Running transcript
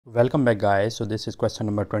Welcome back, guys. So this is question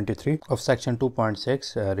number 23 of section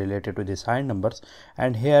 2.6 related to the sign numbers,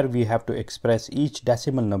 and here we have to express each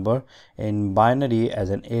decimal number in binary as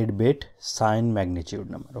an 8-bit sign magnitude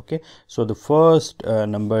number. Okay, so the first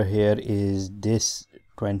number here is this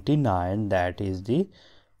 29, that is the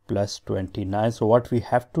plus 29. So what we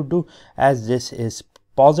have to do, as this is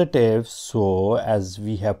positive, so as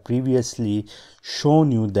we have previously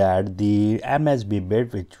shown you that the MSB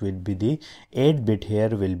bit, which will be the 8-bit here,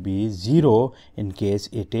 will be 0 in case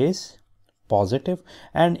it is positive,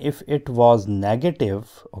 and if it was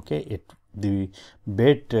negative, okay, the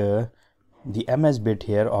bit the MS bit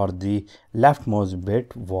here, or the leftmost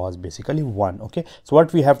bit, was basically 1. Okay, so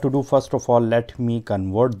what we have to do, first of all, let me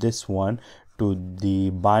convert this one to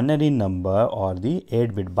the binary number, or the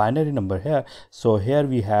 8-bit binary number here. So here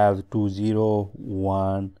we have 2 0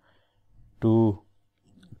 1 2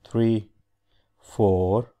 3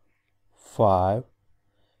 4 5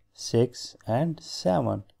 6 and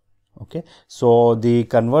 7. Okay, so the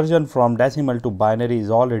conversion from decimal to binary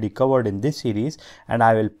is already covered in this series, and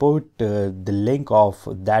I will put the link of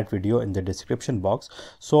that video in the description box.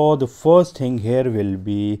 So the first thing here will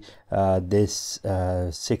be this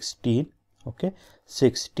 16. Okay,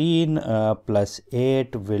 16 plus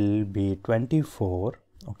 8 will be 24.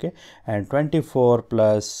 Okay, and 24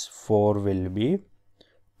 plus 4 will be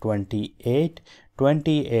 28.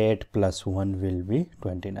 28 plus 1 will be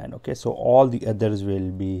 29. Okay, so all the others will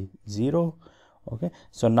be 0. Okay,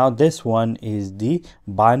 so now this one is the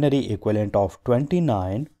binary equivalent of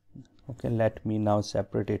 29. Okay, let me now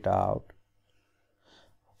separate it out.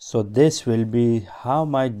 So this will be how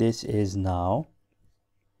much? This is now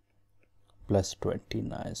plus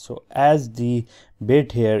 29. So as the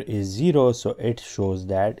bit here is 0, so it shows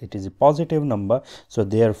that it is a positive number, so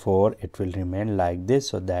therefore it will remain like this.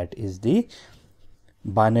 So that is the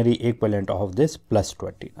binary equivalent of this plus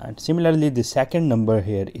 29. Similarly, the second number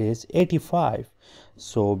here is 85.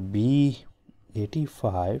 So B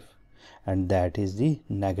 85, and that is the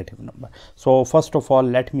negative number. So first of all,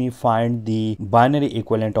 let me find the binary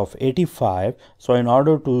equivalent of 85. So in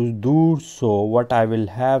order to do so, what I will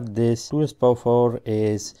have, this 2 to the power 4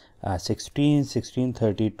 is 16, 16,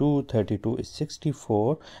 32, 32 is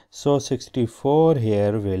 64. So 64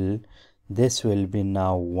 here will, this will be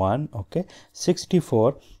now 1. Okay,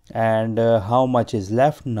 64, and how much is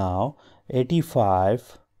left now?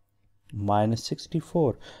 85 minus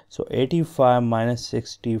 64. So 85 minus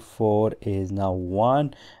 64 is now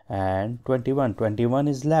 1, and 21. 21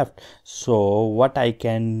 is left. So what I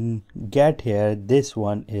can get here, this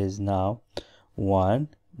one is now 1,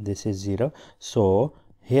 this is 0. So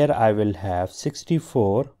here I will have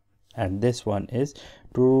 64, and this one is 2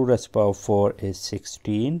 to the power 4 is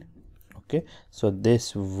 16. Okay, so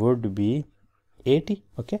this would be 80.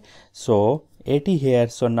 Okay, so 80 here.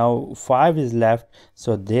 So now 5 is left,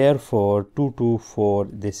 so therefore 2 to 4,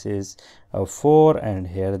 this is 4, and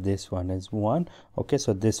here this one is 1. Okay,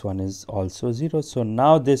 so this one is also 0. So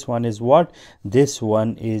now this one is what? This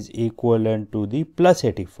one is equivalent to the plus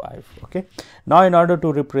 85. Okay, now in order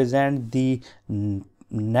to represent the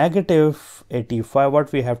negative 85,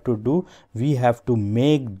 what we have to do, we have to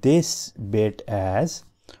make this bit as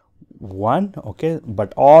 1. Okay,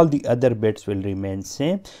 but all the other bits will remain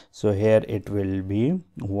same. So here it will be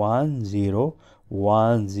 1 0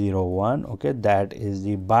 1 0 1. Okay, that is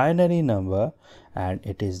the binary number, and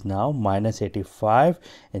it is now minus 85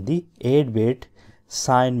 in the 8-bit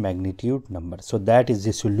sign magnitude number. So that is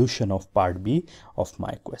the solution of part B of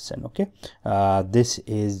my question. Okay, this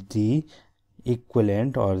is the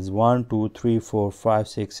equivalent, or is 1 2 3 4 5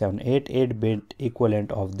 6 7 8-bit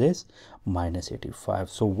equivalent of this minus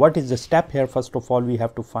 85. So what is the step here? First of all, we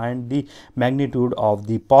have to find the magnitude of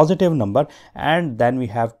the positive number, and then we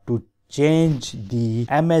have to change the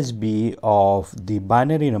MSB of the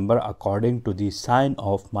binary number according to the sign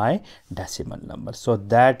of my decimal number. So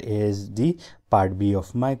that is the part B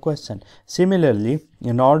of my question. Similarly,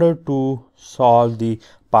 in order to solve the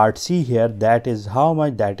part C here, that is how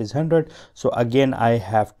much? That is 100. So again, I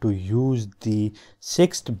have to use the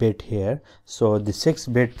 6th bit here. So the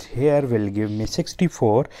 6th bit here will give me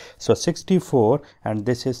 64. So 64, and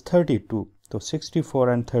this is 32. So 64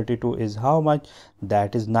 and 32 is how much?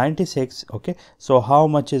 That is 96. Okay, so how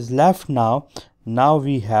much is left now? Now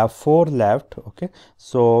we have 4 left. Okay,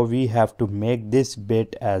 so we have to make this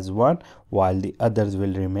bit as 1, while the others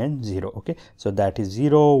will remain 0. Okay, so that is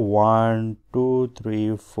 0 1 2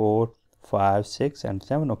 3 4 5 6 and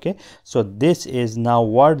 7. Okay, so this is now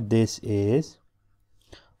what? This is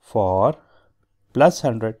for plus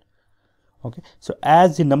 100. Okay, so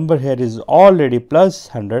as the number here is already plus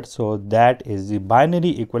 100, so that is the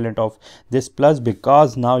binary equivalent of this plus,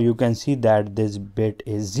 because now you can see that this bit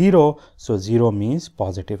is 0, so 0 means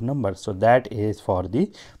positive number, so that is for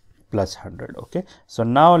the plus 100. Okay, so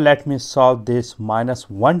now let me solve this minus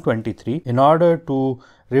 123. In order to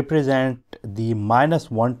represent the minus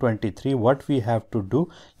 123, what we have to do,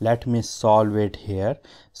 let me solve it here.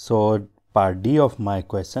 So part D of my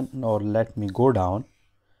question, or let me go down,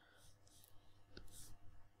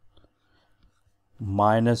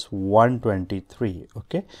 minus 123.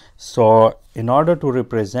 Okay, so in order to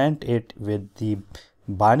represent it with the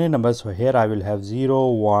binary numbers, so here I will have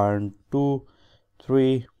 0, 1, 2,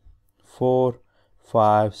 3, 4,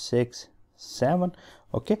 5, 6, 7.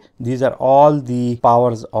 Okay, these are all the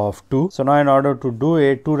powers of 2. So now in order to do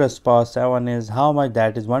it, 2 raised to power 7 is how much?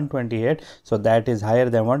 That is 128. So that is higher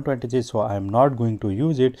than 123, so I am not going to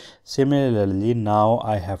use it. Similarly, now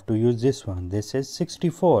I have to use this one. This is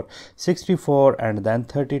 64 and then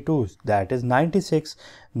 32, that is 96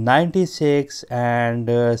 and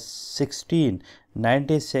 16.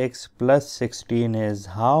 96 plus 16 is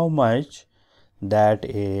how much? That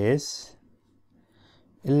is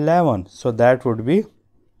 11, so that would be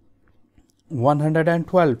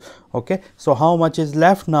 112. Okay, so how much is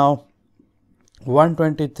left now?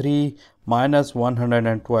 123 minus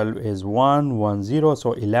 112 is 110,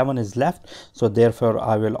 so 11 is left, so therefore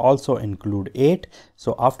I will also include 8.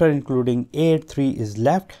 So after including 8, 3 is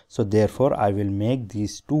left, so therefore I will make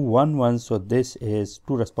these two 1 1s. So this is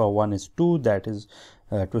 2 raised to power 1 is 2, that is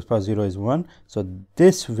 2 raised to power 0 is 1, so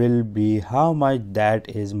this will be how much? That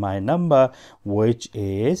is my number, which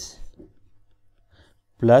is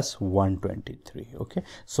plus 123. Okay,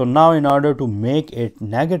 so now in order to make it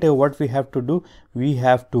negative, what we have to do, we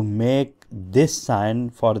have to make this sign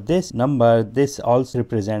for this number, this also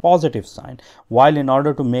represent positive sign, while in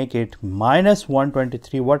order to make it minus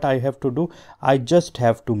 123, what I have to do, I just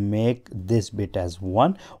have to make this bit as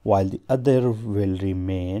 1 while the other will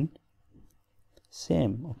remain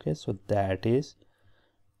same. Okay, so that is,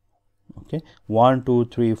 okay, 1 2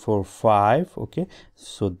 3 4 5. Okay,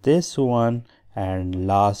 so this one and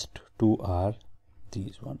last two are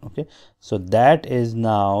these one. Okay, so that is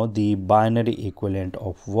now the binary equivalent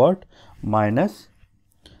of what? Minus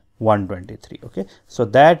 123. Okay, so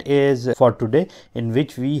that is for today, in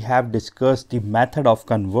which we have discussed the method of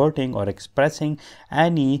converting or expressing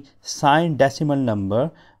any signed decimal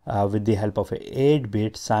number with the help of a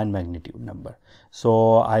 8-bit sign magnitude number.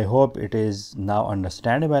 So I hope it is now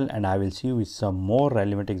understandable, and I will see you with some more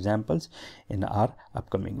relevant examples in our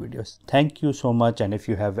upcoming videos. Thank you so much, and if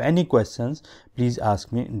you have any questions, please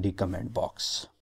ask me in the comment box.